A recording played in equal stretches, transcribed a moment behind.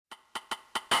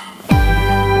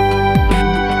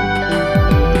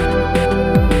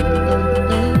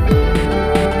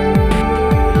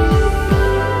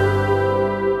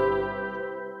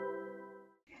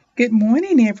Good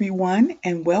morning, everyone,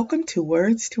 and welcome to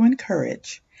Words to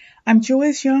Encourage. I'm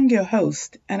Joyce Young, your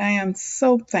host, and I am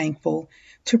so thankful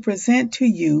to present to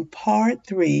you part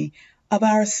 3 of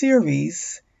our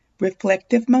series,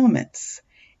 Reflective Moments.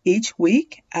 Each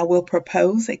week, I will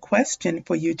propose a question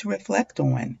for you to reflect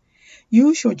on.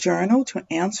 Use your journal to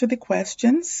answer the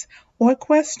questions or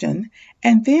question,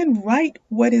 and then write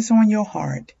what is on your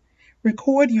heart.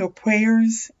 Record your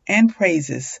prayers and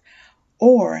praises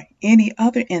or any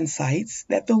other insights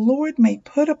that the Lord may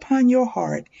put upon your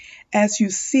heart as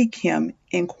you seek Him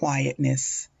in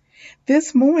quietness.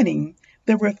 This morning,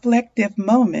 the reflective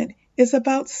moment is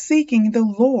about seeking the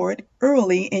Lord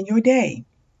early in your day.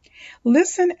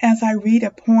 Listen as I read a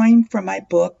poem from my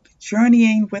book,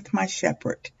 Journeying with My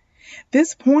Shepherd.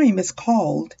 This poem is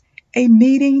called A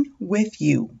Meeting with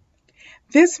You.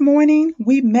 This morning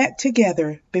we met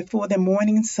together before the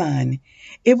morning sun.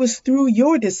 It was through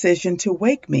your decision to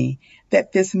wake me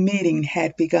that this meeting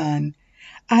had begun.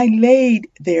 I laid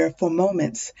there for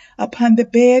moments upon the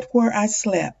bed where I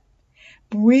slept,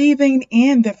 breathing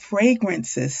in the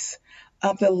fragrances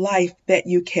of the life that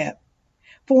you kept.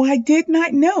 For I did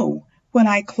not know when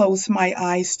I closed my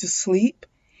eyes to sleep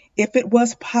if it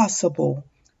was possible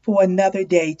for another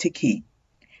day to keep.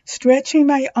 Stretching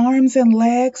my arms and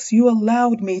legs, you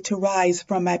allowed me to rise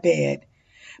from my bed.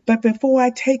 But before I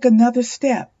take another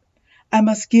step, I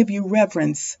must give you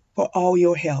reverence for all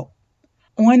your help.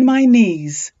 On my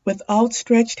knees, with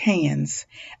outstretched hands,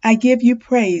 I give you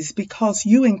praise because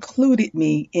you included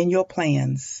me in your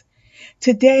plans.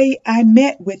 Today I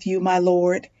met with you, my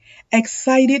Lord,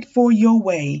 excited for your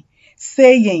way,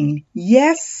 saying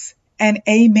yes and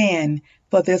amen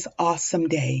for this awesome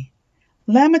day.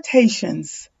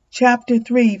 Lamentations chapter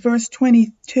 3 verse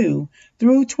 22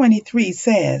 through 23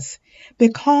 says,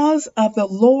 "Because of the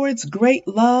Lord's great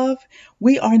love,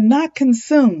 we are not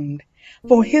consumed,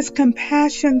 for his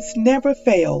compassions never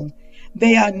fail.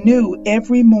 They are new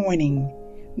every morning.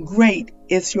 Great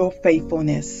is your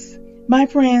faithfulness." My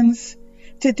friends,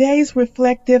 today's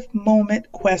reflective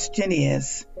moment question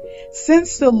is,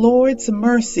 since the Lord's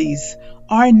mercies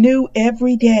are new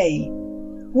every day,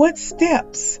 what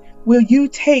steps will you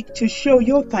take to show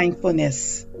your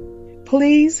thankfulness?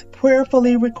 Please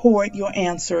prayerfully record your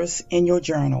answers in your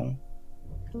journal.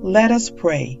 Let us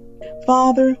pray.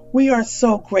 Father, we are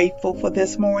so grateful for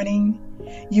this morning.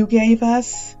 You gave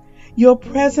us your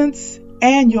presence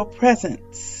and your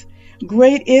presence.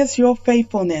 Great is your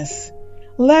faithfulness.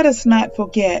 Let us not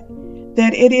forget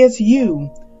that it is you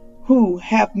who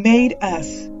have made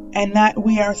us and not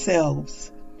we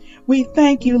ourselves. We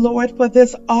thank you, Lord, for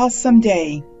this awesome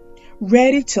day,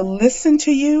 ready to listen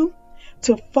to you,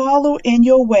 to follow in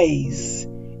your ways.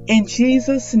 In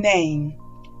Jesus' name,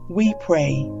 we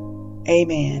pray.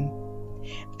 Amen.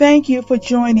 Thank you for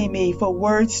joining me for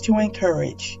Words to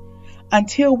Encourage.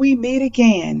 Until we meet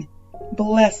again,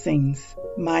 blessings,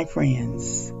 my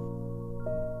friends.